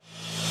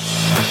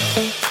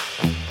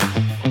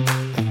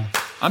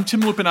I'm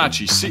Tim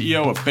Lupinacci,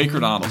 CEO of Baker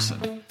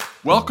Donaldson.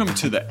 Welcome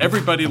to the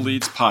Everybody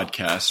Leads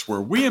podcast, where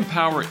we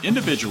empower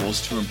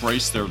individuals to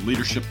embrace their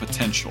leadership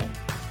potential.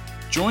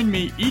 Join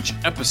me each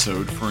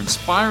episode for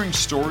inspiring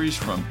stories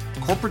from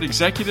corporate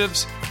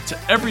executives to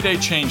everyday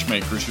change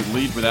makers who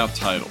lead without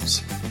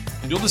titles.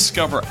 You'll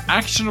discover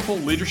actionable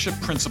leadership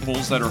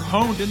principles that are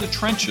honed in the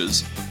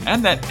trenches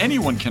and that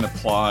anyone can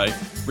apply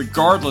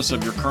regardless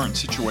of your current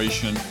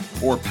situation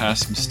or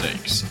past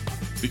mistakes.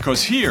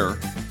 Because here,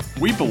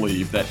 we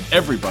believe that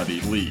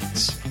everybody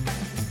leads.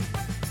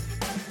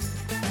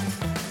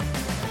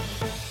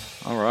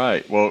 All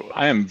right. Well,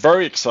 I am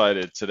very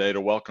excited today to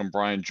welcome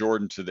Bryan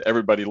Jordan to the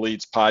Everybody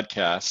Leads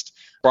podcast.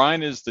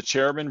 Bryan is the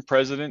chairman,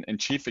 president, and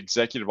chief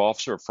executive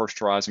officer of First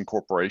Horizon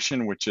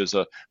Corporation, which is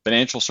a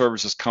financial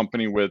services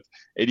company with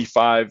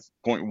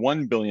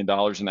 $85.1 billion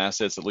in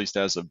assets, at least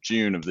as of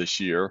June of this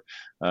year.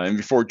 And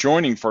before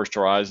joining First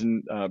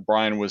Horizon,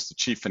 Bryan was the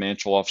chief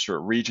financial officer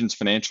at Regions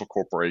Financial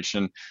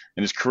Corporation,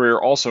 and his career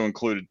also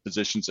included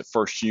positions at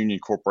First Union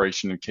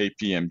Corporation and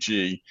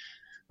KPMG.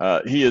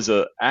 He is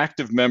an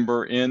active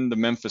member in the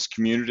Memphis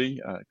community,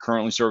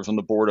 currently serves on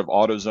the board of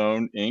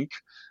AutoZone, Inc.,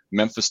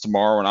 Memphis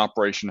Tomorrow, and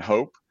Operation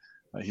Hope.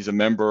 He's a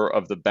member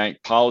of the Bank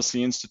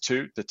Policy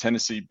Institute, the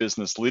Tennessee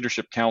Business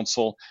Leadership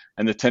Council,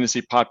 and the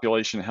Tennessee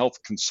Population Health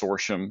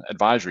Consortium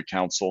Advisory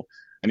Council.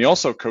 And he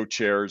also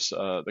co-chairs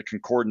the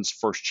Concordance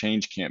First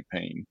Change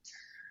campaign.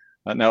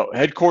 Now,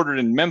 headquartered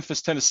in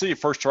Memphis, Tennessee,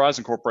 First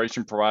Horizon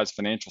Corporation provides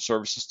financial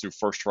services through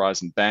First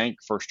Horizon Bank,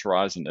 First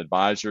Horizon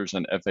Advisors,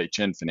 and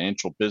FHN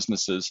Financial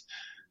Businesses.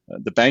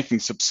 The banking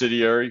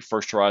subsidiary,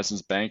 First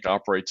Horizons Bank,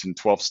 operates in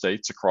 12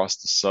 states across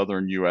the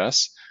southern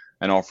U.S.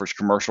 and offers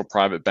commercial,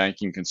 private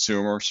banking,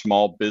 consumer,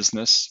 small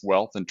business,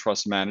 wealth and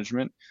trust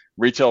management,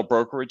 retail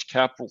brokerage,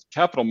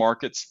 capital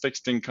markets,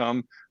 fixed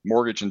income,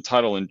 mortgage, and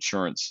title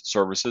insurance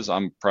services.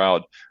 I'm a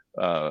proud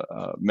account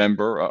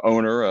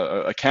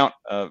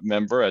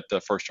member at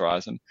First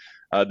Horizon.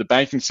 The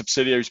banking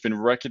subsidiary has been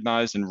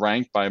recognized and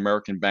ranked by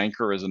American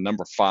Banker as a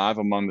number 5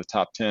 among the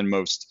top 10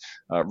 most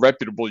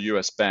reputable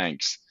U.S.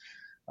 banks.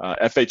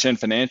 FHN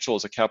Financial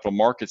is a capital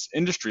markets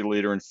industry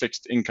leader in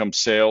fixed income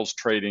sales,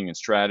 trading, and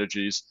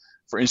strategies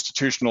for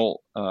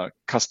institutional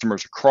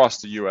customers across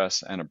the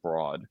U.S. and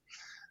abroad.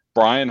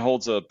 Bryan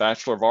holds a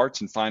Bachelor of Arts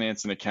in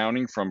Finance and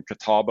Accounting from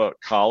Catawba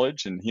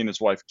College, and he and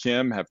his wife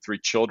Kim have 3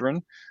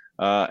 children.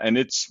 And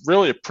it's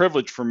really a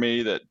privilege for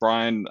me that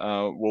Bryan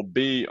will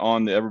be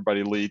on the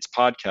Everybody Leads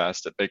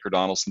podcast at Baker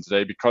Donaldson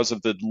today because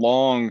of the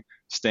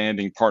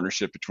long-standing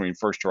partnership between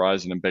First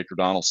Horizon and Baker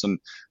Donaldson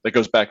that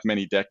goes back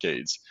many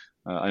decades.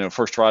 I know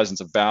First Horizon's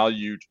a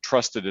valued,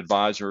 trusted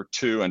advisor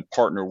to and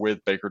partner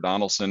with Baker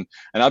Donaldson.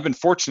 And I've been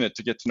fortunate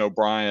to get to know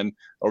Bryan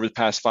over the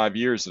past 5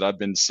 years that I've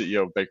been the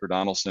CEO of Baker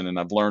Donaldson, and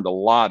I've learned a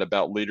lot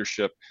about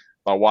leadership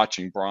by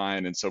watching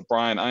Bryan. And so,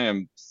 Bryan, I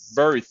am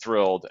very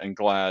thrilled and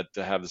glad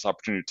to have this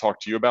opportunity to talk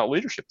to you about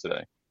leadership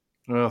today.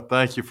 Well,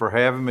 thank you for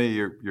having me.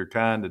 You're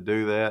kind to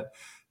do that.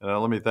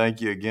 Let me thank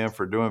you again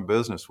for doing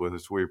business with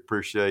us. We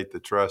appreciate the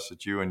trust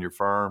that you and your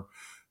firm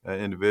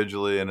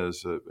individually and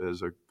as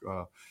a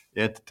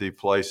entity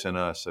place in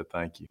us. So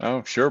thank you.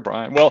 Oh, sure,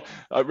 Bryan. Well,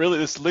 really,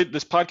 this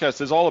podcast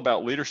is all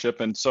about leadership,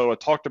 and so I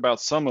talked about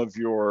some of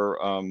your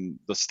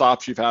the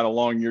stops you've had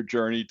along your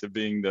journey to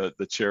being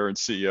the chair and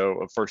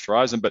CEO of First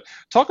Horizon. But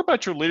talk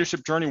about your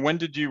leadership journey. When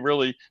did you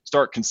really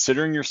start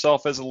considering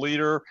yourself as a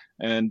leader,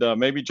 and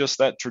maybe just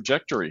that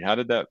trajectory? How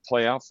did that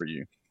play out for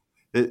you?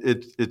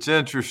 It's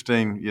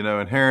interesting,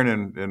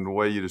 inherent in the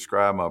way you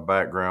describe my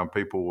background.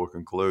 People will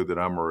conclude that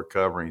I'm a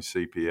recovering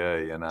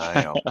CPA, and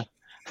I am.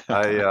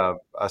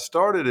 I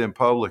started in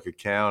public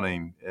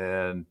accounting,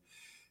 and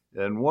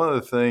one of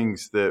the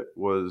things that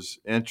was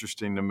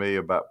interesting to me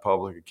about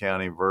public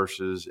accounting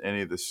versus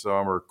any of the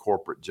summer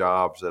corporate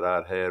jobs that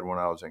I'd had when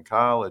I was in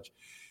college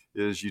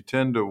is you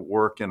tend to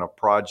work in a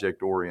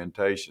project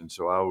orientation.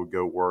 So I would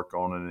go work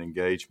on an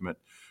engagement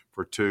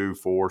for 2,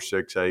 4,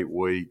 6, 8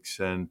 weeks,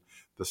 and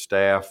the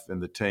staff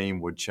and the team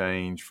would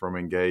change from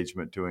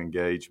engagement to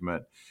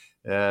engagement.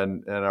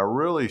 And I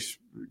really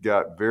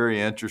got very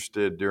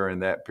interested during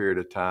that period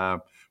of time,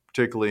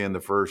 particularly in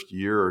the first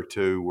year or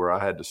two, where I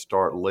had to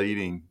start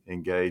leading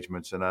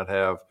engagements, and I'd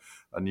have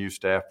a new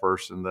staff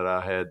person that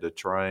I had to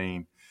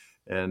train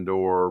and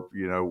or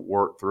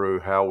work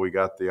through how we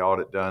got the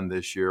audit done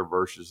this year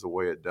versus the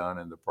way it done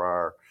in the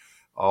prior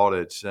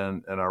audits.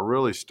 And I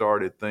really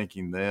started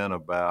thinking then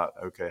about,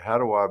 okay, how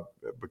do I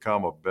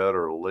become a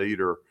better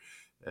leader?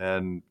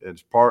 And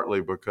it's partly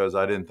because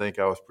I didn't think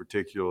I was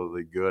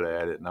particularly good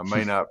at it. And I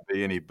may not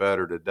be any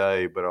better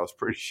today, but I was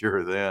pretty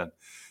sure then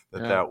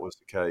that was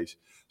the case.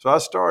 So I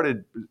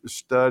started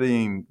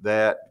studying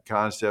that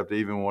concept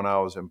even when I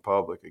was in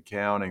public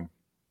accounting.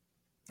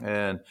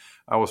 And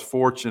I was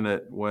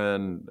fortunate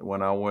when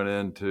I went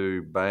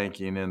into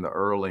banking in the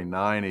early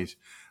 90s.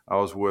 I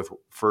was with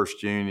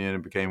First Union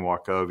and became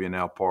Wachovia,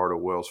 now part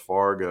of Wells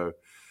Fargo.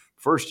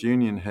 First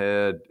Union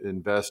had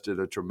invested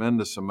a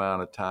tremendous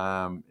amount of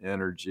time,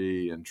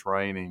 energy, and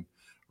training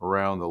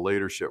around the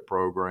leadership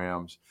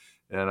programs.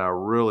 and I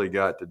really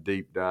got to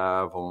deep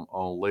dive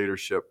on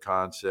leadership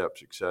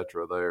concepts, et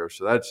cetera, there.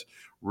 So that's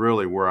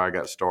really where I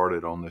got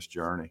started on this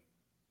journey.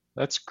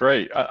 That's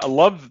great. I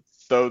love,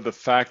 though, the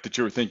fact that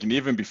you were thinking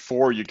even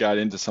before you got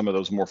into some of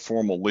those more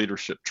formal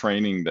leadership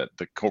training that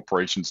the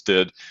corporations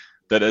did,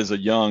 that as a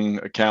young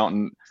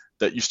accountant,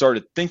 that you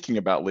started thinking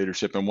about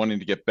leadership and wanting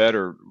to get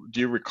better.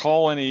 Do you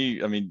recall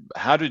any? I mean,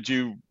 how did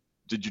you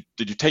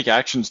take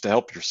actions to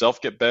help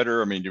yourself get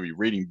better? I mean, were you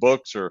reading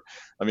books, or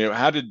I mean,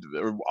 how did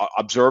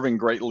observing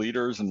great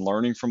leaders and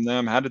learning from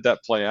them? How did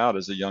that play out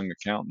as a young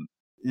accountant?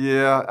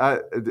 Yeah,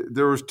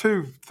 there was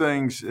two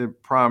things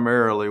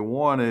primarily.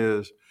 One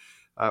is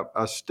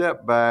I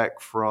stepped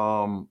back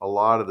from a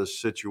lot of the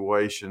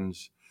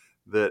situations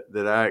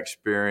that I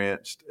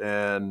experienced,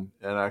 and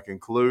I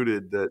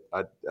concluded that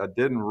I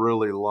didn't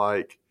really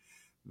like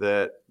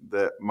that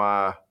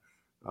my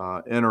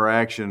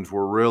interactions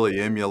were really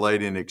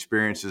emulating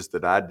experiences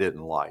that I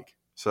didn't like.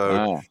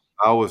 So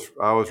Wow.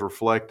 I was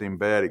reflecting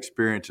bad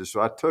experiences.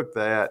 So I took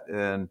that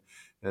and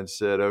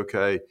said,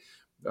 okay,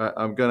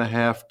 I'm going to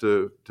have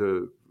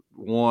to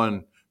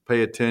one,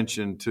 pay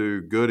attention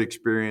to good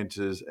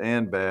experiences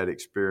and bad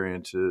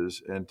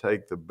experiences and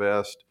take the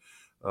best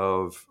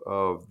of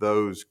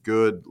those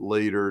good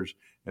leaders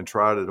and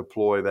try to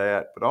deploy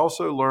that, but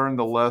also learn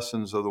the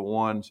lessons of the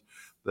ones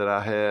that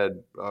I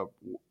had.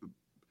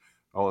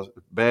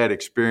 Bad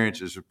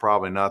experiences are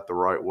probably not the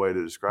right way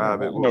to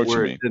describe it, I know but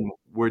what you mean.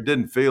 where it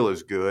didn't feel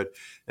as good,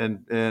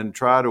 and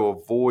try to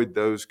avoid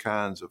those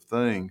kinds of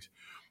things.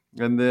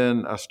 And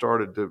then I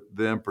started to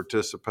then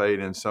participate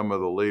in some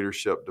of the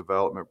leadership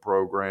development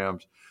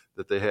programs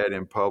that they had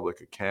in public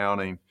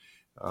accounting.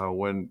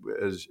 When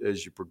as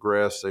you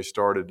progress, they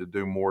started to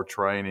do more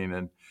training,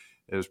 and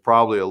it was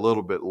probably a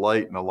little bit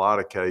late in a lot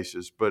of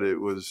cases, but it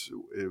was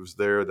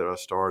there that I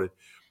started.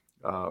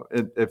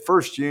 At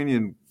First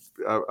Union,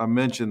 I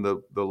mentioned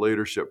the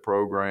leadership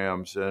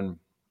programs, and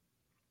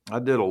I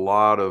did a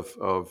lot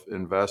of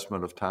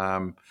investment of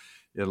time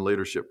in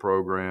leadership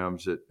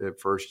programs at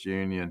First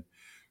Union.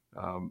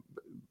 Um,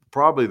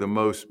 Probably the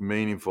most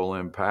meaningful,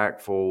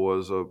 impactful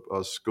was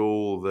a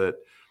school that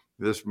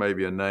this may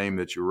be a name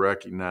that you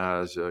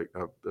recognize, a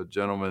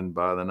gentleman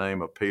by the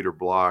name of Peter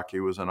Block. He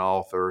was an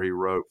author. He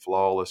wrote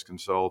Flawless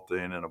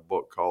Consulting and a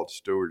book called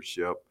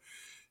Stewardship.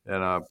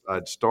 And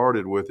I'd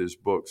started with his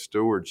book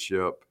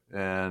Stewardship,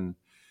 and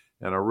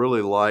I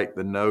really liked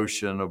the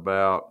notion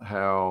about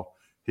how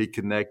he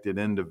connected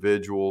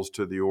individuals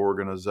to the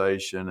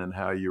organization and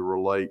how you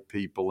relate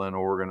people in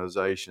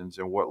organizations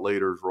and what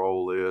leaders'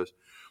 role is.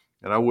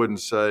 And I wouldn't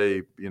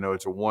say,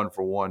 it's a one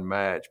for one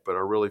match, but I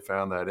really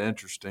found that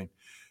interesting.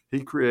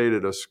 He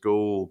created a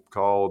school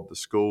called the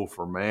School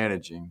for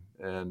Managing,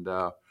 and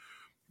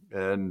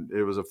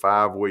it was a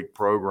 5-week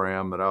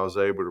program that I was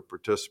able to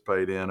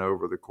participate in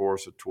over the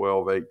course of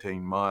 12,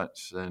 18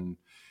 months. And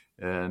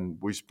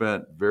we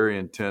spent very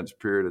intense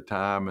period of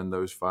time in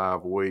those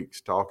 5 weeks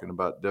talking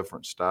about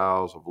different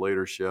styles of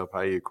leadership,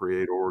 how you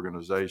create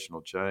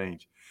organizational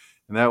change.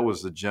 And that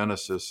was the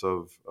genesis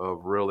of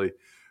really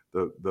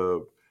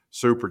the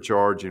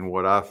supercharging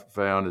what I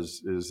found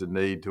is the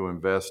need to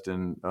invest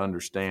in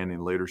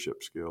understanding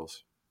leadership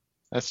skills.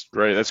 That's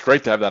great. That's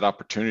great to have that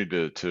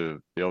opportunity to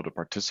be able to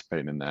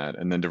participate in that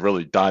and then to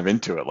really dive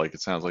into it like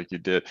it sounds like you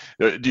did.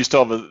 Do you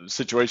still have a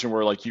situation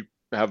where like you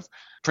have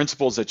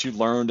principles that you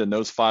learned in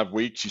those 5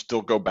 weeks you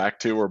still go back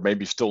to or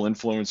maybe still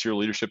influence your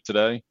leadership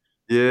today?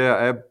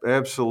 Yeah,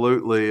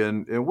 absolutely.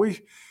 And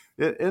we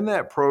in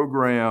that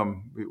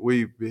program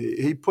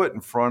he put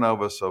in front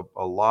of us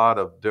a lot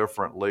of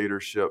different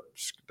leadership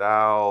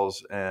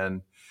styles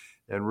and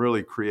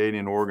really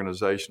creating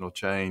organizational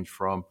change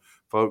from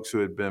folks who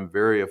had been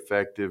very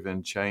effective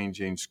in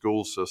changing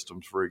school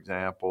systems, for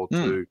example,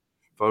 Hmm. to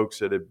folks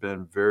that had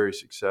been very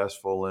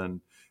successful in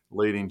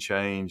leading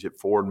change at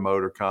Ford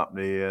Motor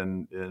Company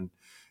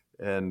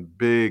and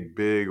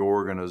big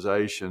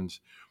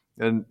organizations.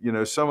 And,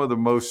 some of the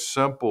most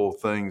simple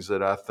things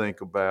that I think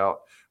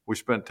about, we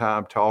spent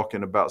time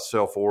talking about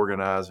self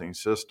organizing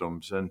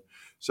systems. And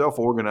self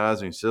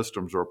organizing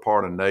systems are a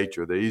part of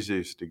nature. The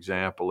easiest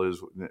example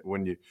is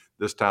when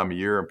this time of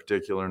year in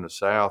particular in the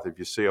South, if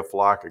you see a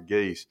flock of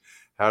geese,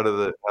 how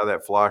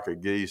that flock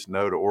of geese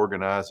know to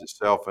organize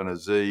itself in a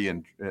Z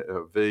and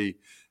a V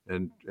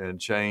and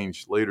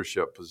change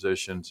leadership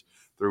positions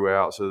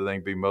throughout so that they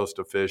can be most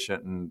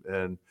efficient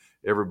and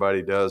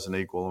everybody does an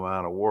equal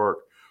amount of work,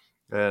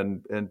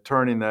 and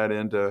turning that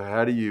into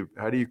how do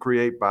you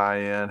create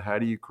buy-in, how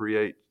do you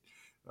create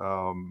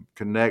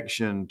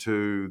connection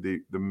to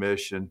the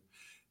mission,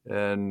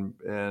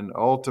 and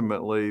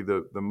ultimately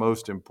the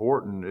most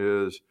important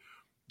is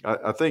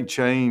I think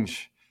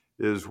change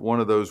is one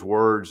of those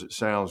words that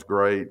sounds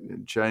great,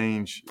 and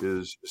change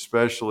is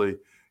especially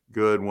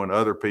good when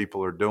other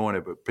people are doing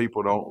it, but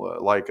people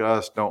don't like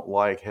us don't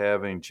like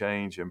having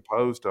change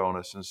imposed on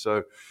us. And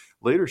so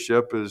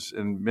leadership is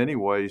in many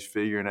ways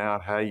figuring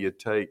out how you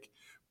take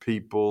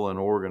people and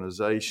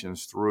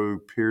organizations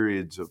through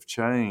periods of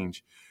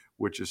change,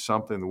 which is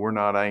something that we're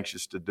not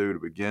anxious to do to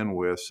begin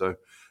with. So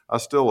I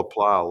still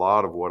apply a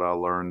lot of what I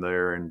learned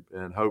there,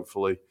 and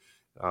hopefully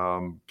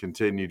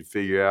continue to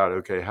figure out,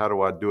 okay, how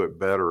do I do it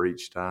better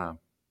each time?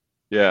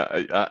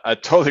 Yeah, I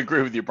totally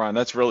agree with you, Brian.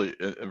 That's really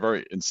a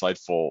very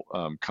insightful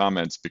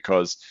comments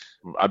because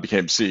I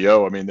became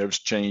CEO. I mean, there was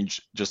change.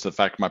 Just the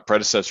fact my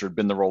predecessor had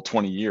been in the role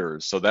 20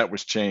 years, so that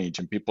was change,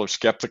 and people are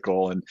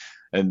skeptical, and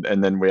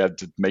then we had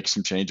to make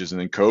some changes,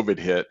 and then COVID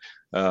hit.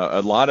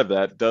 A lot of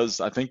that does,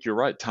 I think you're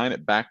right, tying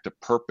it back to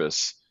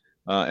purpose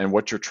and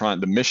what you're trying,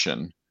 the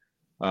mission,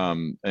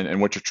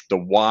 and what you're, the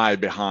why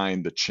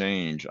behind the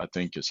change, I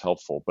think is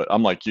helpful. But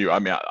I'm like you. I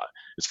mean,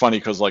 it's funny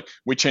because like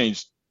we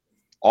changed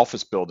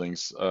office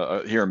buildings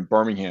here in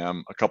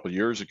Birmingham a couple of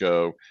years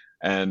ago,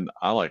 and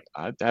I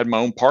had my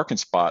own parking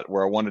spot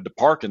where I wanted to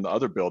park in the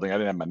other building. I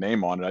didn't have my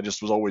name on it. I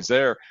just was always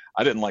there.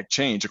 I didn't like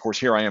change. Of course,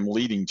 here I am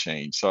leading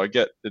change, so I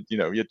get that,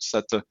 you just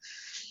have to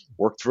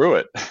work through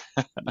it.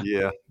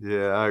 Yeah,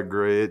 yeah, I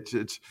agree.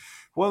 It's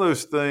one of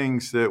those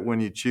things that when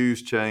you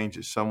choose change,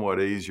 it's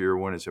somewhat easier.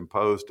 When it's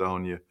imposed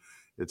on you,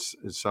 it's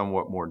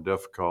somewhat more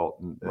difficult.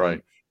 And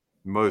Right,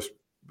 most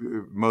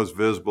most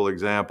visible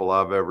example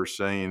I've ever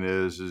seen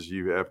is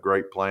you have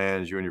great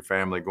plans, you and your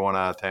family going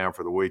out of town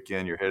for the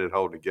weekend, you're headed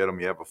home to get them,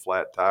 you have a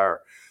flat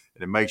tire,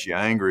 and it makes you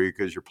angry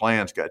because your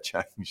plans got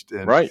changed.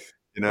 And right,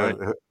 right.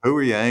 who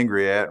are you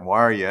angry at and why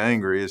are you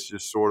angry? It's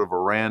just sort of a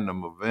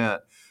random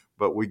event,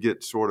 but we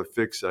get sort of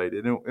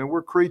fixated, and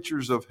we're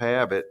creatures of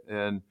habit.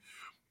 And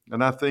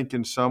I think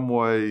in some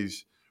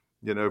ways,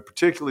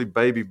 particularly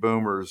baby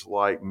boomers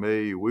like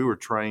me, we were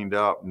trained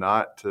up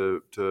not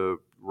to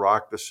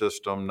rock the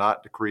system,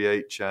 not to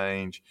create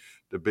change,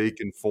 to be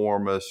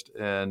conformist.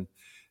 And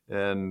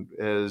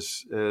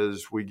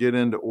as we get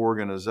into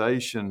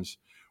organizations,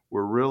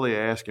 we're really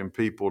asking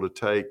people to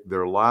take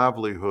their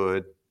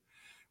livelihood,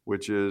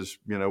 which is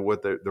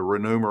what the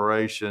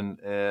remuneration,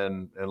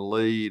 and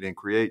lead and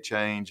create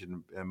change,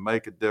 and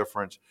make a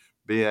difference,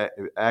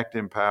 act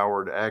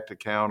empowered, act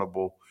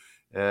accountable,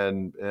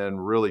 and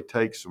really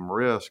take some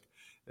risk.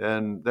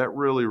 And that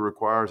really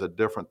requires a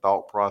different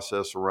thought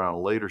process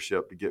around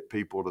leadership to get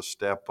people to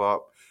step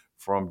up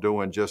from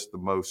doing just the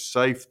most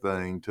safe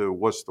thing to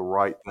what's the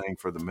right thing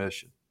for the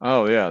mission.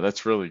 Oh yeah,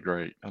 that's really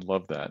great. I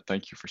love that.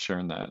 Thank you for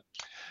sharing that.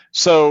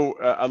 So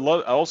I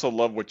also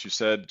love what you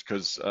said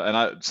because,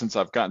 and since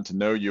I've gotten to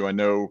know you, I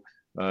know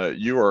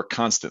you are a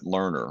constant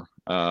learner,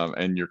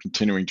 and you're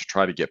continuing to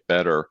try to get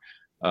better.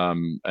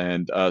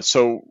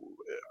 So,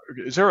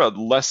 is there a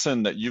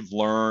lesson that you've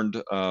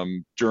learned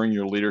during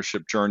your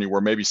leadership journey where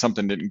maybe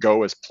something didn't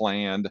go as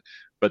planned,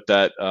 but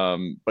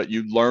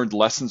you learned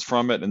lessons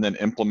from it and then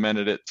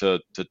implemented it to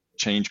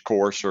change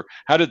course? Or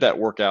how did that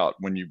work out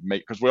when you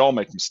make? Because we all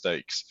make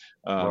mistakes,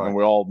 and Right.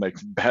 we all make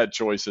bad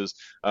choices.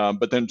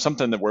 But then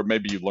something that where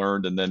maybe you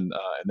learned and then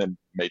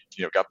made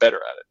got better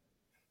at it.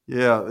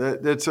 Yeah,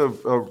 that's a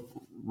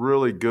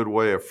really good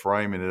way of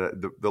framing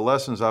it. The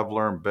lessons I've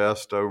learned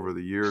best over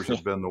the years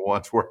have been the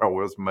ones where I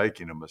was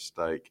making a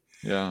mistake.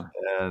 Yeah,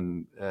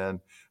 And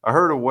I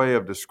heard a way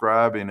of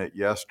describing it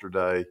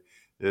yesterday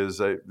is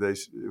it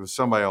was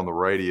somebody on the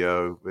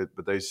radio,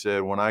 but they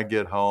said, when I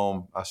get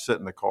home, I sit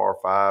in the car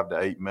 5 to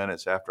 8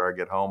 minutes after I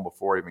get home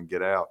before I even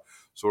get out,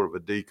 sort of a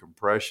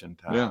decompression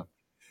yeah,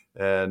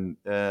 time.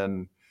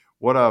 And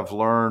what I've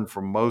learned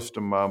from most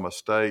of my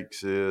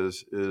mistakes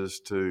is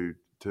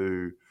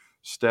to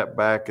step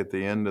back at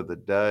the end of the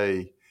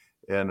day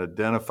and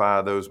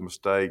identify those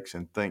mistakes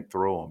and think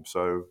through them.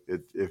 So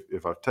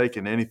if I've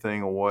taken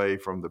anything away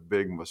from the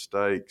big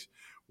mistakes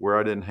where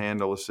I didn't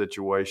handle a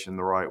situation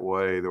the right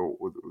way,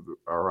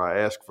 or I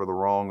asked for the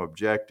wrong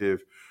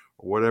objective,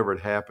 or whatever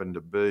it happened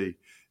to be,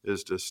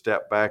 is to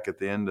step back at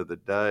the end of the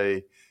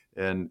day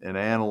and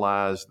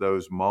analyze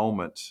those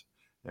moments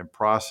and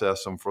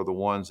process them for the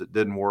ones that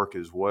didn't work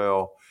as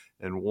well.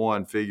 And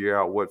one, figure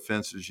out what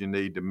fences you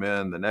need to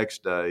mend the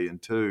next day.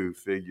 And two,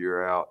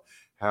 figure out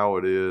how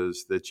it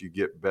is that you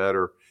get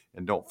better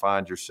and don't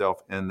find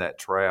yourself in that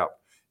trap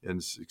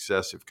in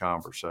successive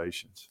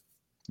conversations.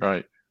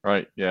 right,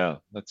 right. Yeah,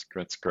 that's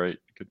great.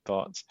 Good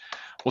thoughts.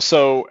 Well,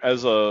 so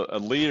as a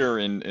leader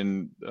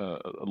in a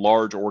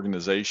large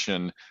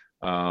organization,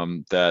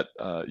 that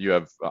you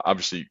have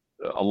obviously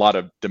a lot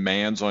of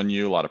demands on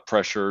you, a lot of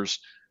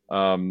pressures, a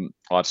lot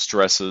of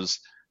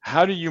stresses.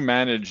 How do you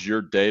manage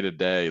your day to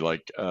day,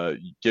 like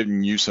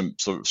giving you some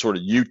sort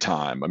of you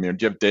time? I mean,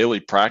 do you have daily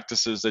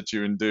practices that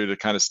you can do to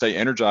kind of stay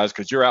energized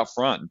because you're out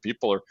front and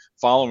people are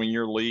following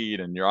your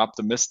lead and you're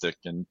optimistic,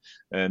 and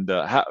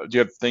how do you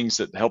have things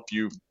that help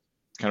you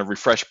kind of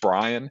refresh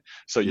Bryan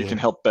so you Yeah. can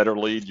help better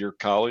lead your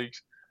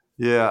colleagues?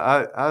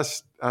 Yeah.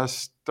 I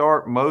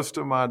start most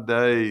of my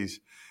days.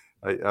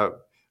 I, I,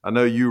 I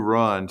know you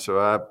run, so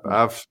Yeah,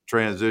 I've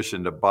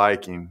transitioned to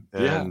biking,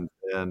 yeah,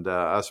 and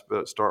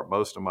start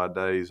most of my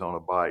days on a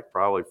bike,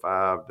 probably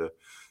 5 to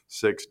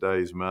 6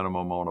 days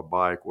minimum on a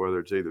bike, whether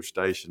it's either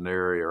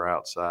stationary or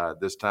outside.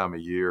 This time of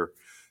year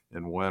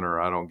in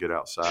winter, I don't get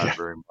outside yeah.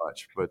 very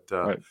much, but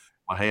Right.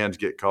 my hands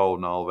get cold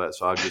and all of that,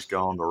 so I've just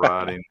gone to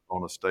riding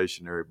on a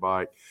stationary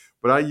bike.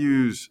 but I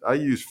use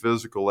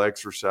physical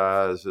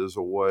exercise as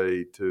a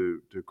way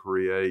to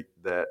create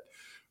that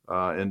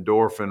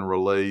endorphin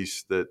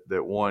release that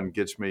one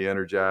gets me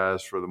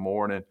energized for the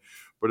morning.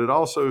 But it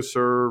also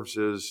serves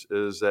as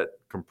that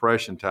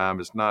compression time.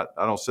 It's not,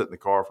 I don't sit in the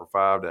car for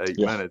 5 to 8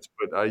 Yeah. minutes,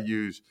 but I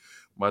use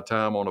my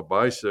time on a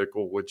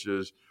bicycle, which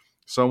is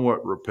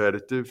somewhat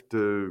repetitive,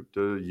 to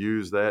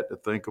use that to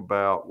think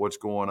about what's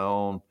going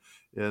on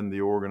in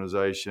the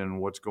organization,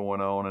 what's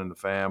going on in the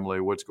family,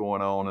 what's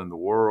going on in the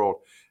world,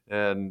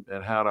 and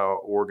how to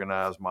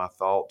organize my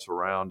thoughts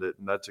around it.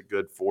 And that's a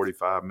good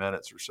 45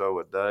 minutes or so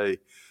a day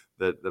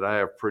that I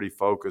have pretty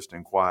focused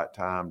and quiet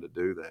time to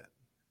do that.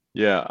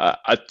 Yeah,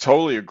 I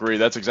totally agree.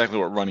 That's exactly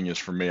what running is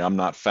for me. I'm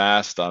not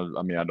fast. I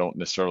mean, I don't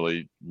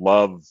necessarily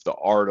love the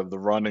art of the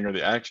running or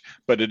the action,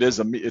 but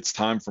it's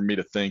time for me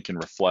to think and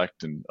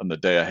reflect and on the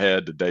day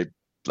ahead, the day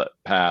that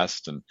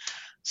passed. And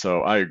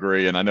so I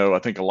agree. And I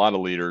think a lot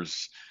of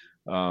leaders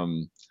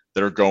um,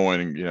 that are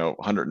going,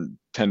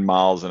 110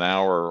 miles an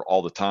hour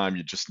all the time,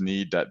 you just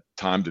need that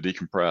time to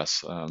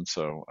decompress.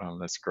 So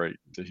that's great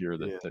to hear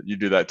Yeah, that you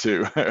do that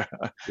too.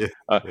 yeah,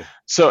 uh, yeah.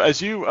 so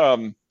as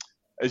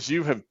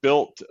you have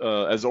built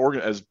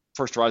as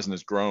First Horizon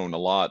has grown a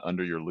lot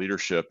under your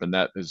leadership, and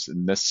that has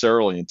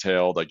necessarily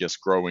entailed, I guess,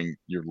 growing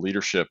your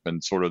leadership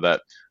and sort of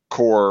that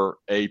core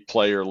A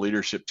player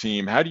leadership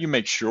team. How do you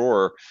make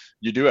sure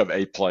you do have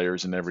A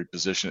players in every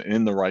position,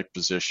 in the right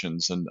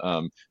positions, and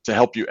to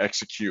help you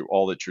execute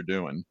all that you're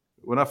doing?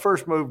 When I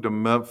first moved to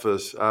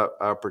Memphis,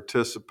 I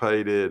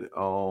participated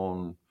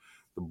on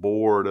the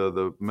board of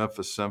the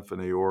Memphis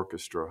Symphony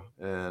Orchestra.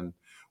 And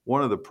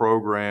one of the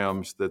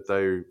programs that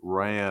they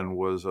ran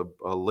was a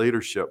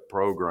leadership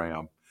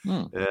program.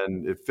 Hmm.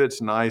 And it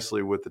fits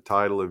nicely with the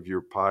title of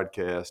your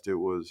podcast. It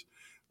was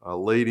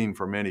Leading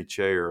from Any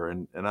Chair.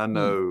 And I Hmm.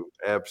 know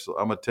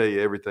absolutely, I'm going to tell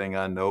you everything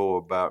I know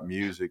about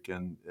music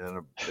in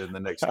the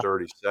next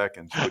 30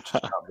 seconds, which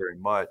is not very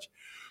much.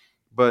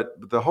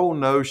 But the whole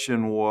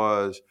notion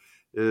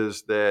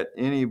is that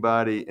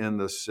anybody in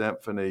the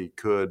symphony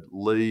could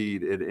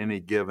lead at any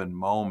given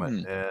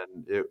moment, Hmm.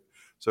 and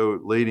so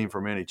leading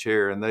from any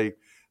chair. And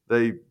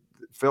they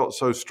felt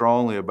so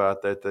strongly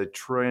about that they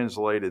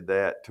translated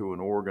that to an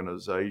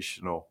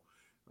organizational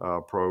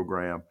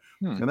program,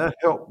 Hmm. and that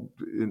helped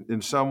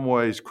in some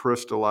ways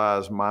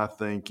crystallize my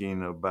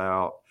thinking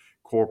about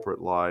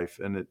corporate life.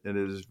 And it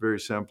is very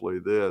simply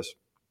this: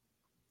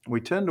 we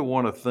tend to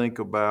want to think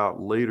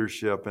about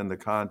leadership in the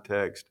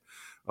context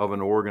of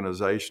an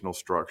organizational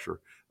structure.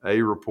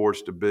 A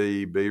reports to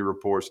B, B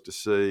reports to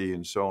C,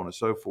 and so on and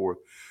so forth.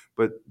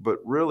 But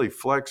really,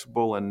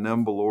 flexible and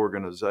nimble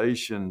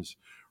organizations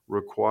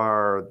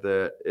require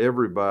that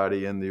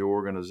everybody in the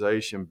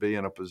organization be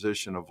in a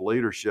position of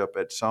leadership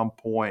at some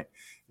point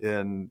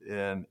in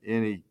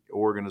any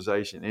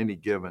organization, any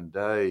given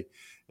day.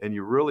 And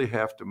you really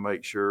have to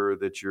make sure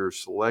that you're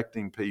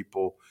selecting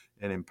people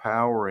and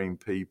empowering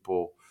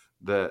people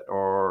that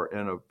are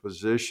in a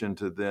position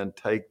to then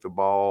take the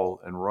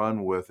ball and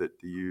run with it,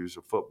 to use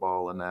a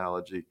football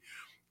analogy,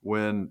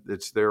 when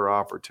it's their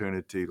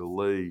opportunity to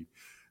lead.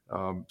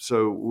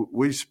 So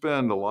we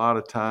spend a lot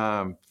of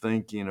time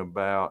thinking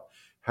about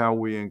how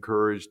we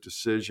encourage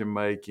decision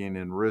making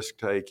and risk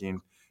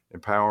taking,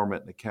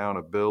 empowerment and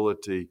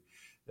accountability,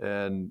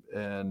 and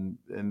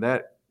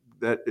that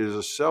is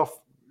a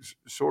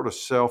sort of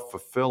self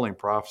fulfilling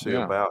prophecy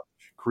Yeah. about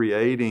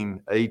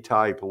creating A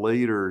type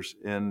leaders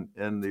in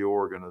the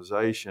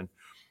organization,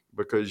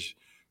 because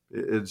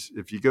it's,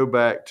 if you go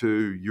back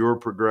to your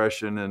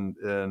progression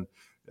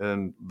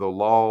and the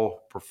law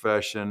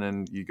profession,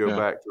 and you go Yeah.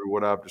 back through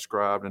what I've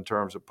described in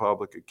terms of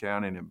public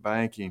accounting and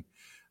banking,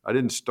 I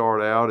didn't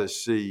start out as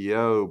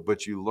CEO,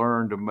 but you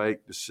learn to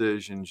make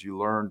decisions, you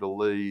learn to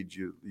lead,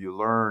 you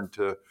learn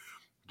to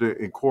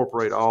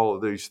incorporate all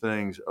of these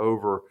things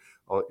over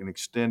an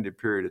extended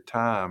period of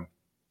time.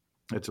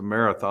 It's a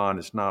marathon,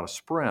 it's not a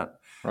sprint.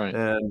 Right.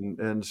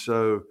 And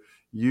so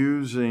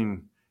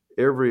using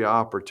every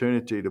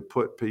opportunity to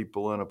put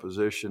people in a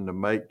position to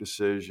make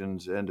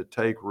decisions and to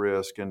take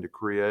risk and to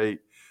create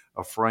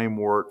a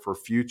framework for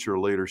future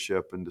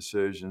leadership and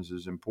decisions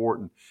is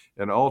important.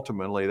 And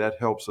ultimately, that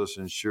helps us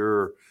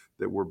ensure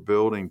that we're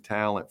building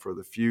talent for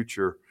the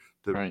future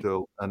Right.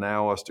 to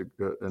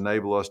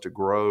enable us to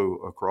grow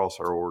across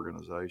our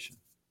organization.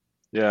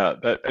 Yeah,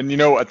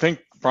 I think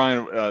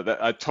Brian,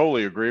 that I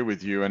totally agree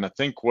with you, and I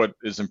think what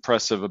is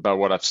impressive about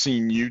what I've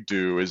seen you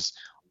do is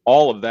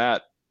all of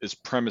that is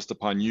premised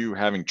upon you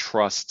having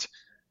trust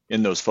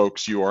in those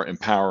folks you are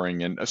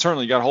empowering, and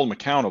certainly you got to hold them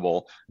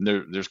accountable, and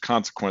there's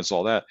consequence,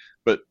 all that,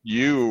 but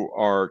you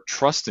are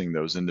trusting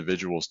those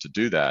individuals to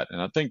do that,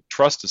 and I think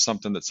trust is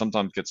something that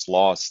sometimes gets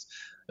lost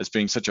as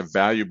being such a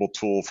valuable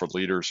tool for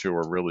leaders who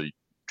are really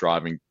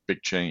driving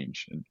big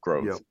change and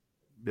growth. Yep.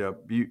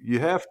 Yep. You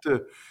have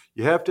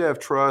to have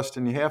trust,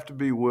 and you have to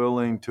be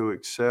willing to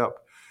accept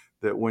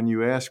that when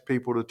you ask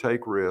people to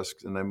take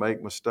risks and they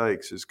make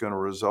mistakes, it's going to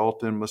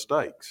result in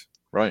mistakes.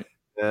 Right.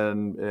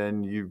 And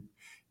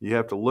You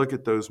have to look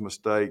at those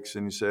mistakes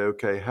and you say,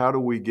 okay, how do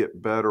we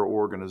get better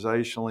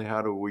organizationally?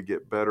 How do we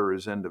get better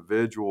as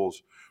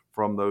individuals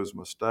from those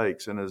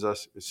mistakes? And as I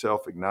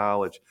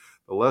self-acknowledge,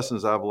 the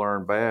lessons I've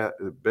learned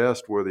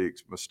best were the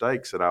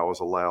mistakes that I was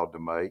allowed to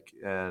make.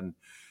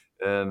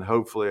 And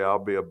hopefully I'll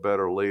be a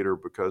better leader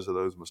because of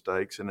those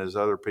mistakes. And as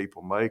other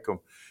people make them,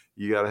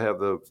 you got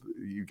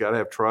to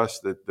have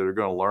trust that they're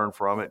going to learn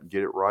from it and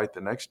get it right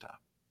the next time.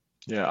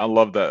 Yeah, I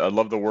love that. I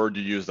love the word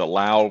you used,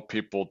 allow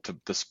people to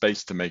the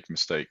space to make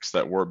mistakes.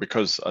 That word,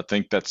 because I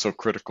think that's so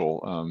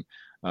critical.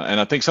 And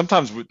I think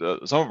sometimes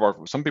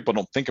some people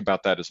don't think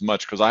about that as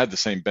much, because I had the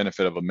same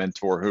benefit of a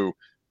mentor who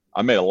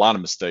I made a lot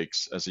of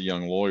mistakes as a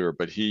young lawyer,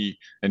 but he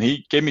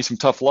gave me some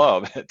tough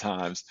love at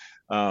times,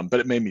 but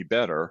it made me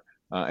better.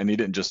 And he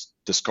didn't just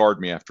discard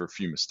me after a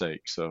few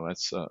mistakes. So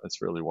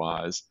that's really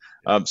wise.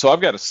 So I've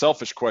got a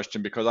selfish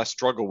question, because I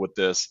struggle with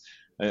this,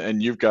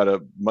 and you've got a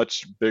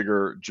much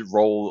bigger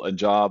role and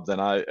job than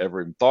I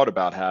ever even thought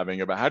about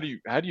having. About how do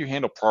you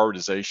handle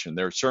prioritization?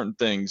 There are certain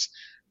things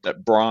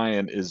that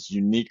Bryan is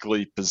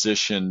uniquely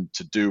positioned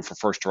to do for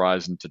First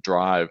Horizon, to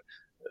drive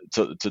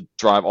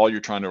all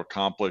you're trying to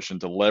accomplish and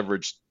to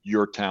leverage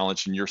your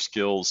talents and your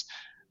skills.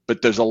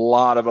 But there's a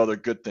lot of other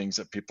good things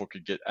that people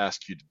could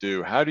ask you to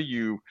do. How do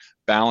you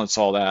balance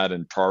all that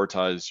and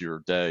prioritize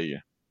your day?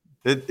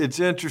 It's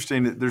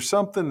interesting. There's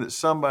something that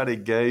somebody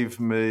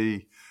gave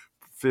me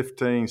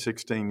 15,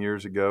 16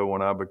 years ago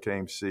when I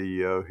became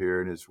CEO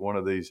here, and it's one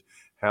of these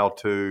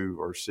how-to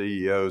or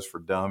CEOs for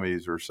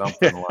dummies or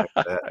something like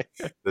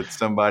that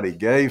somebody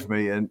gave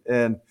me, and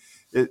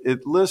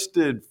it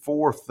listed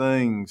four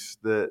things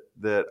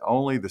that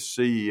only the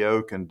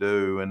CEO can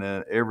do, and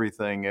then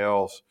everything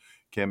else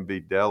can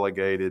be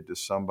delegated to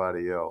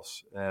somebody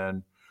else.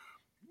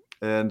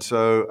 And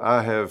so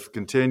I have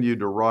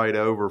continued to write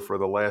over for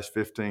the last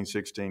 15,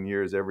 16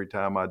 years. Every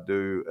time I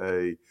do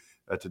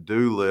a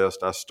to-do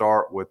list, I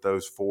start with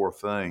those four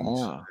things.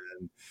 Ah,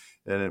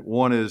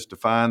 One is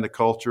define the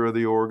culture of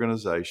the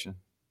organization.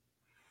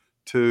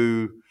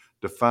 Two,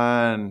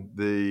 define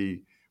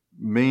the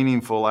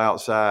meaningful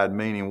outside,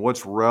 meaning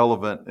what's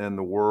relevant in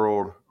the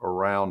world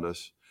around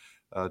us.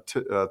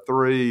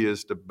 Three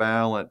is to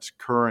balance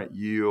current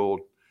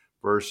yield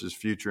versus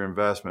future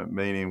investment,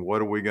 meaning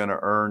what are we going to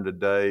earn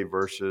today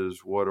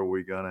versus what are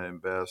we going to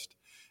invest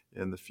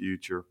in the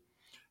future.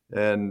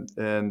 And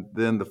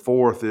then the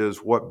fourth is,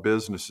 what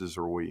businesses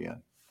are we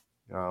in?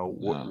 yeah,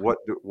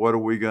 What are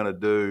we going to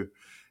do?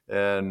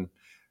 And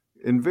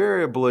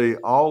invariably,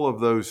 all of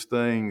those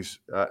things,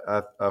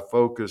 I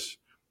focus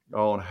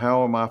on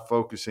how am I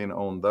focusing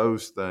on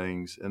those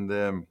things, and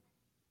then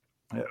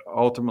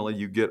ultimately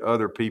you get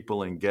other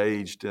people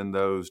engaged in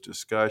those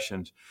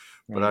discussions.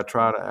 But I right.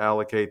 try to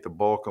allocate the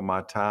bulk of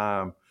my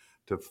time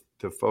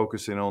to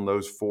focusing on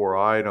those four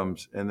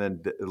items, and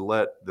then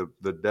let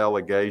the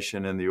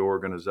delegation and the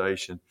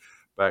organization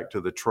back to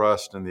the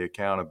trust and the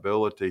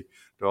accountability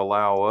to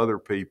allow other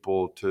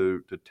people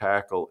to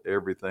tackle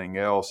everything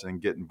else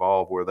and get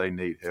involved where they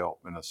need help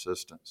and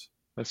assistance.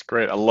 That's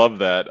great. I love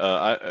that.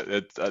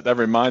 That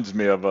reminds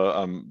me of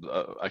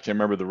I can't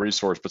remember the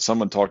resource, but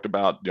someone talked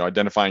about,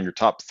 identifying your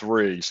top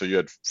three. So you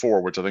had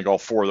four, which I think all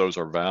four of those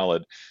are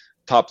valid.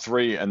 Top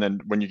three, and then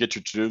when you get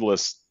your to-do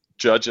list,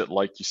 judge it,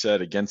 like you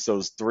said, against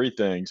those three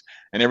things,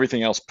 and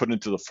everything else put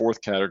into the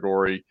fourth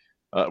category,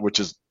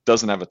 which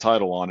doesn't have a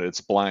title on it.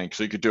 It's blank.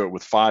 So you could do it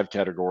with five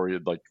category,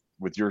 like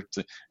with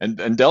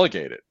and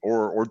delegate it,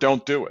 or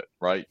don't do it,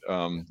 right?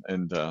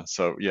 And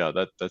so yeah,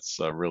 that's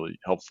really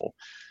helpful.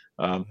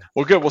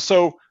 Well, good. Well,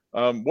 so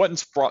what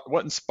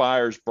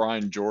inspires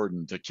Bryan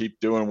Jordan to keep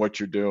doing what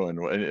you're doing?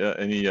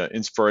 Any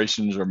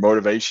inspirations or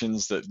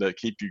motivations that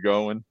keep you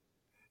going?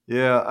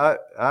 Yeah,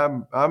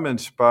 I'm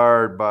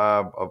inspired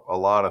by a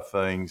lot of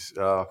things.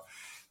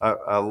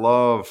 I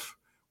love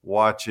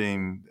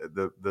watching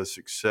the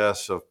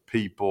success of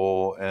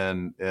people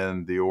and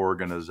the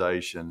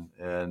organization,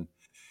 and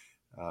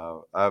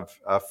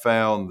I've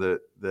found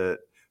that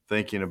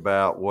thinking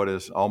about what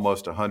is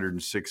almost a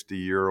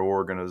 160-year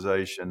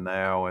organization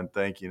now, and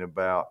thinking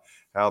about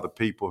how the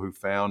people who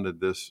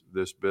founded this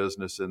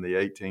business in the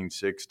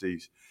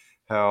 1860s,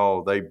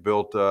 how they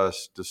built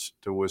us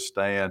to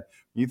withstand.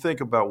 You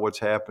think about what's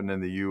happened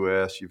in the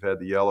U.S. You've had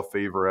the yellow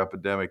fever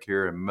epidemic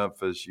here in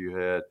Memphis. You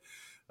had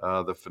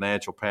the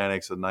financial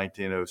panics of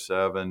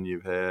 1907.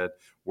 You've had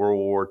World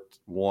War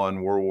I,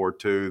 World War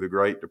II, the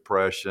Great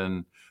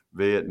Depression,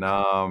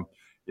 Vietnam,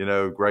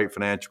 great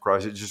financial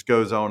crisis. It just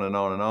goes on and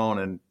on and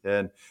on.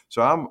 And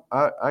so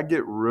I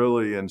get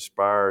really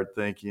inspired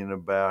thinking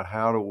about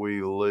how do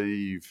we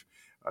leave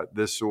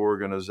this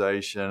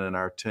organization and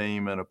our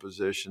team in a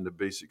position to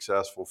be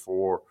successful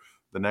for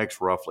the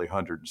next roughly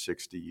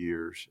 160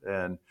 years.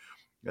 And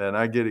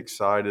I get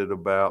excited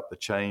about the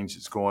change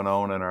that's going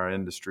on in our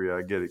industry.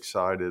 I get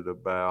excited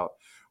about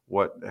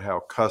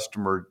how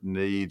customer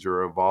needs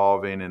are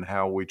evolving and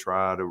how we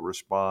try to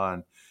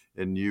respond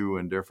in new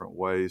and different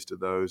ways to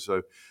those.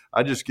 So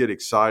I just get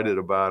excited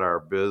about our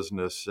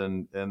business,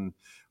 and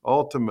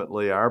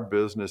ultimately our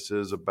business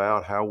is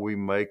about how we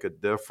make a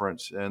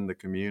difference in the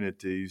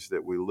communities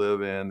that we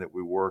live in, that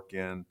we work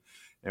in,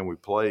 and we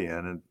play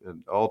in.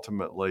 And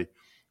ultimately,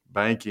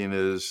 banking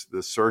is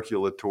the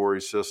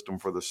circulatory system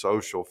for the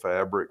social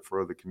fabric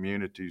for the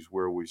communities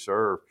where we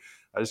serve.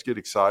 I just get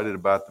excited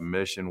about the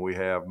mission we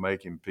have,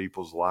 making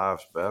people's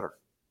lives better.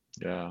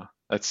 Yeah,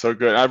 that's so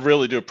good. I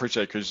really do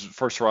appreciate it because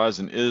First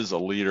Horizon is a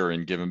leader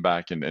in giving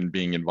back and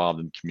being involved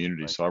in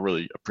community. Right. So I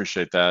really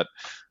appreciate that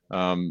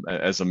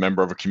as a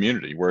member of a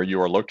community where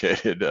you are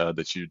located,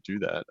 that you do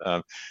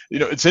that.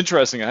 It's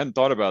interesting. I hadn't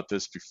thought about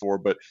this before,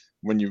 but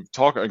when you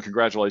talk, and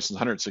congratulations,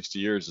 160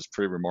 years is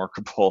pretty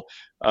remarkable.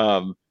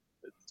 Um,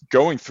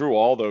 Going through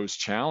all those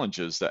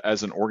challenges that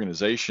as an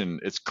organization,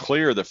 it's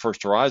clear that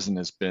First Horizon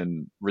has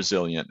been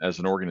resilient as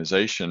an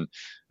organization,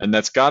 and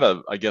that's got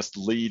to, I guess,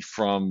 lead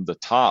from the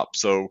top.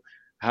 So,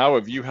 how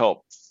have you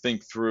helped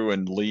think through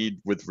and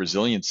lead with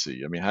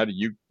resiliency? I mean, how do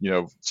you,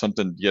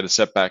 something you get a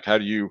setback? How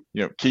do you,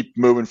 keep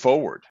moving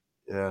forward?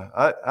 Yeah,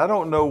 I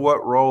don't know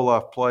what role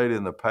I've played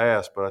in the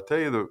past, but I tell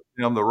you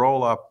the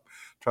role I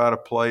try to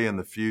play in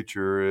the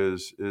future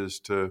is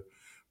to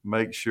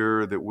make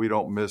sure that we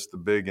don't miss the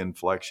big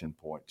inflection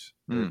points.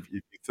 Hmm. If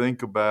you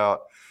think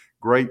about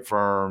great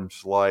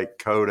firms like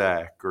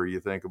Kodak, or you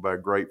think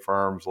about great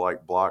firms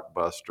like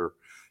Blockbuster,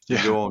 you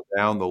Yeah. go on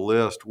down the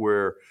list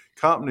where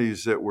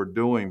companies that were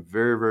doing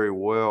very, very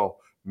well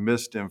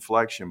missed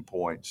inflection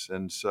points.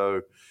 And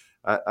so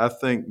I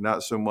think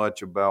not so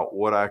much about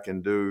what I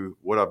can do,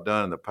 what I've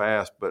done in the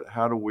past, but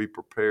how do we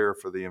prepare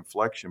for the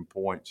inflection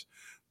points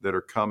that are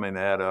coming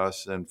at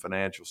us in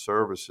financial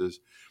services,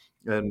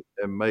 and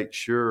make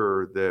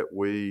sure that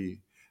we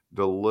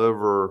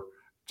deliver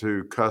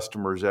to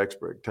customers'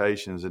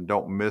 expectations and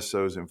don't miss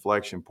those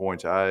inflection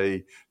points,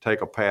 i.e.,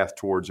 take a path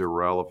towards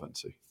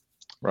irrelevancy.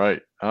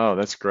 Right. Oh,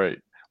 that's great.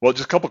 Well,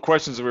 just a couple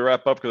questions as we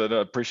wrap up because I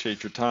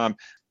appreciate your time.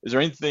 Is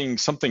there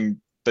something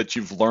that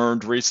you've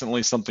learned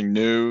recently, something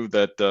new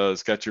that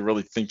has got you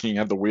really thinking,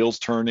 have the wheels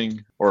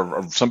turning, or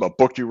a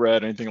book you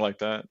read, anything like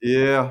that?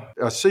 Yeah,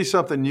 I see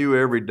something new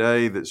every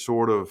day that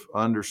sort of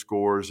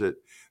underscores it.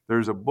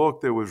 There's a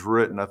book that was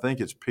written, I think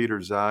it's Peter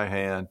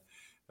Zeihan,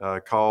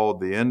 called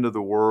 "The End of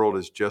the World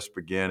is Just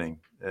Beginning,"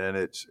 and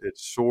it's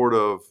sort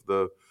of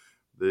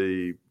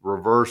the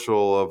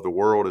reversal of the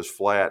world is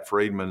flat.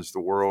 Friedman's "The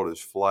World is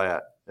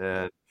Flat,"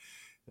 and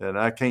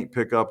I can't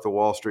pick up the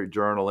Wall Street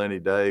Journal any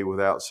day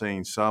without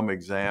seeing some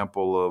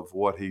example of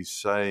what he's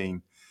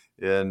saying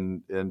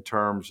in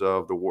terms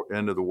of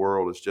end of the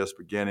world is just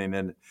beginning.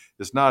 And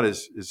it's not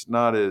as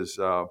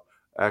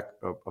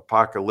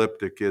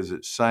apocalyptic as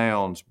it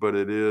sounds, but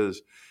it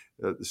is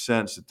the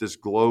sense that this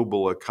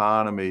global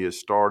economy is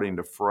starting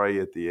to fray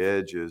at the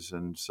edges.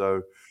 And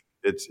so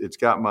it's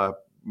got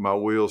my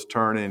wheels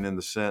turning in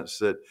the sense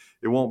that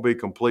it won't be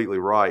completely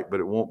right,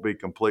 but it won't be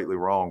completely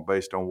wrong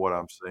based on what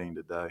I'm seeing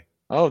today.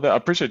 Oh, I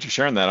appreciate you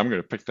sharing that. I'm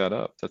going to pick that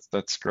up.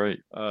 That's great.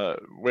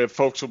 We have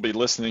folks will be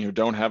listening who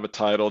don't have a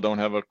title, don't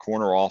have a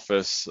corner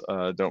office,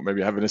 don't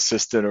maybe have an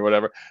assistant or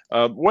whatever.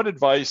 What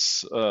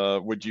advice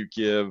would you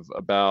give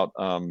about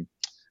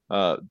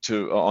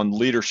to on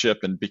leadership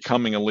and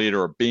becoming a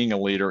leader or being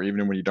a leader,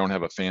 even when you don't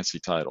have a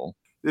fancy title?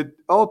 It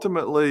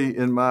ultimately,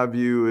 in my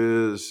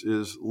view,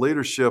 is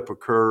leadership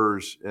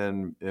occurs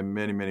in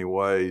many, many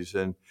ways.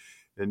 And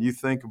you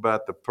think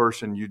about the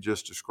person you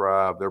just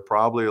described, they're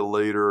probably a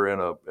leader in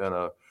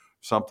a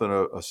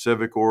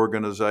civic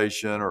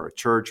organization or a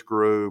church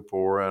group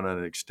or in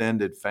an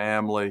extended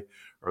family,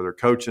 or they're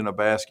coaching a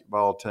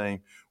basketball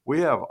team.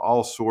 We have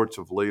all sorts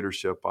of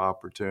leadership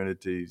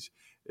opportunities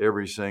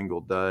every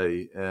single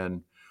day.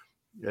 And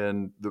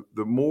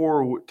the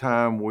more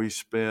time we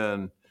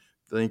spend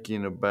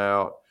thinking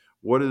about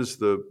what is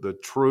the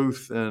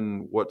truth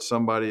in what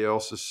somebody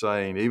else is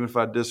saying, even if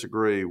I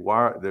disagree,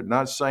 why they're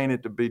not saying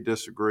it to be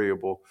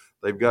disagreeable,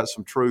 they've got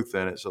some truth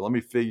in it. So let me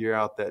figure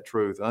out that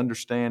truth.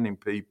 Understanding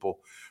people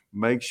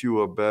makes you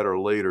a better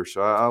leader.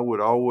 So I would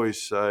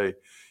always say,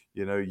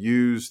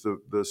 use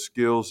the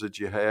skills that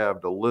you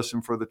have to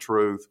listen for the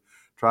truth,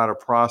 try to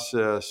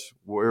process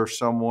where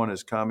someone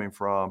is coming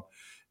from,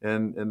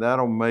 and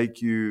that'll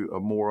make you a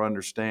more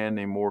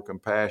understanding, more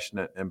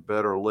compassionate, and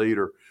better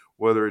leader,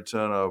 whether it's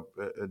in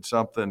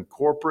something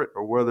corporate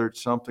or whether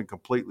it's something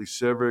completely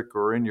civic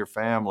or in your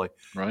family.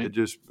 Right.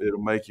 It'll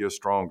make you a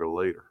stronger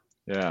leader.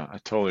 Yeah, I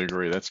totally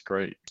agree. That's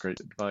great. Great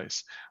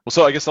advice. Well,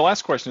 so I guess the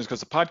last question is because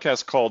the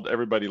podcast called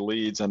Everybody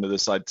Leads under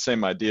this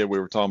same idea we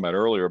were talking about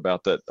earlier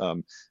about that,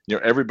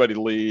 everybody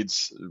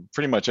leads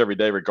pretty much every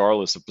day,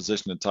 regardless of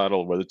position and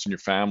title, whether it's in your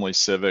family,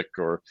 civic,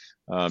 or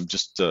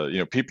just,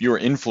 people, you are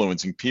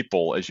influencing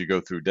people as you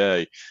go through your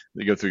day.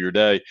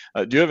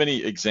 Do you have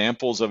any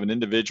examples of an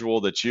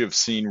individual that you have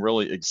seen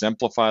really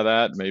exemplify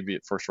that, maybe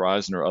at First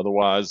Horizon or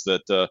otherwise,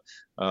 that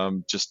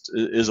just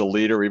is a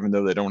leader, even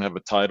though they don't have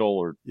a title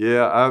or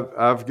Yeah,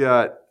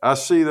 I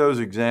see those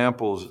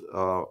examples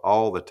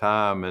all the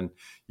time, and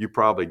you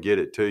probably get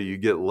it too. You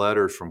get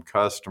letters from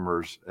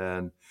customers,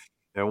 and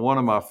one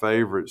of my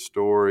favorite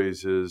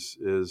stories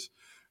is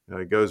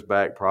It goes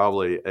back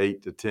probably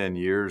 8 to 10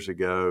 years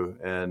ago.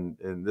 And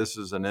this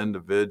is an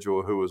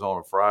individual who was on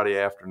a Friday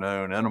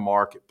afternoon in a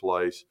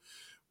marketplace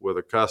with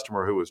a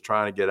customer who was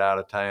trying to get out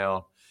of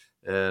town.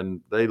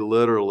 And they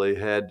literally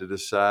had to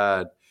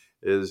decide,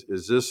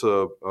 is this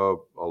a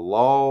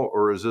law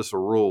or is this a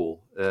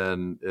rule?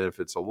 And if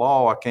it's a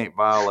law, I can't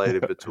violate.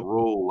 If it's a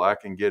rule, I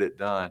can get it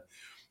done.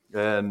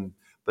 And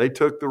they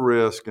took the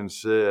risk and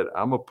said,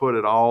 I'm going to put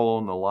it all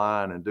on the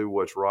line and do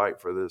what's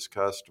right for this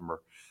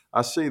customer.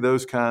 I see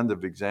those kinds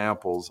of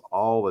examples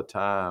all the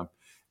time.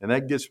 And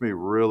that gets me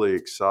really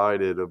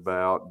excited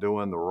about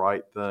doing the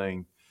right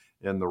thing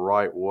in the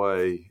right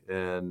way.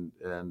 And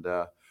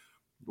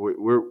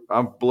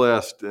I'm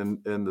blessed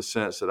in the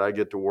sense that I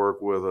get to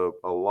work with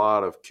a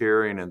lot of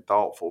caring and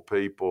thoughtful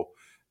people.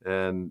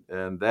 And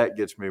that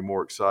gets me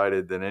more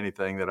excited than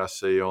anything that I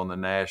see on the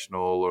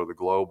national or the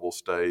global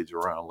stage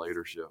around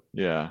leadership.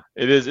 Yeah,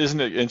 it is. Isn't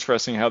it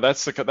interesting how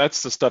that's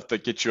the stuff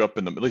that gets you up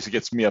at least it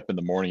gets me up in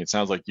the morning. It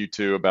sounds like you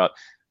too, about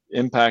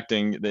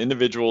impacting the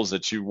individuals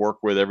that you work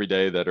with every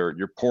day that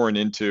you're pouring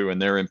into,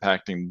 and they're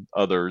impacting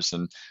others,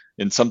 and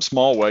in some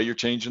small way you're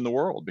changing the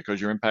world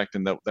because you're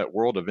impacting that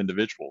world of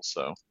individuals.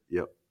 So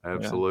Yep, yeah.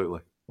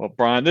 absolutely. Well,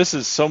 Bryan, this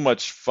is so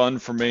much fun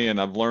for me, and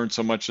I've learned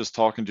so much just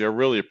talking to you. I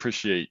really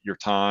appreciate your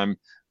time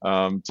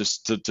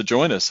just to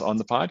join us on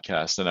the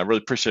podcast, and I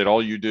really appreciate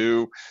all you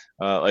do.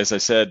 As I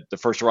said, the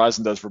First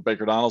Horizon does for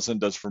Baker Donaldson,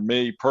 does for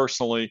me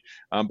personally,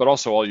 but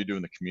also all you do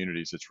in the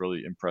communities. It's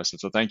really impressive.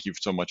 So thank you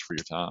so much for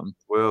your time.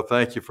 Well,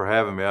 thank you for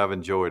having me. I've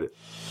enjoyed it.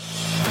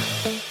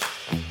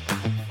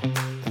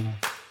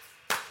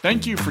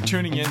 Thank you for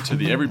tuning in to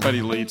the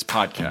Everybody Leads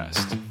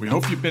podcast. We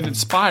hope you've been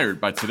inspired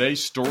by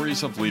today's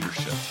stories of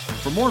leadership.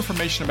 For more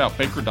information about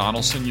Baker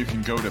Donaldson, you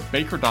can go to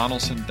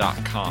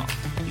bakerdonaldson.com.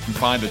 You can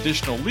find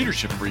additional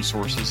leadership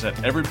resources at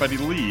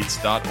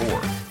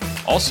everybodyleads.org.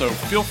 Also,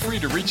 feel free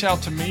to reach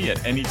out to me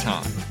at any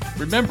time.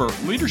 Remember,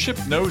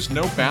 leadership knows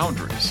no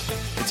boundaries.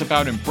 It's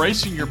about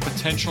embracing your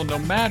potential no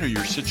matter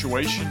your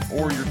situation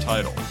or your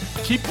title.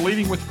 Keep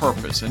leading with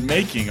purpose and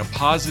making a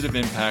positive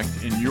impact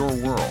in your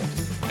world.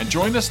 And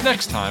join us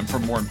next time for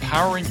more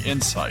empowering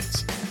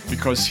insights,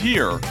 because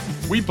here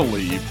we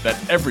believe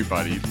that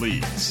everybody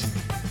leads.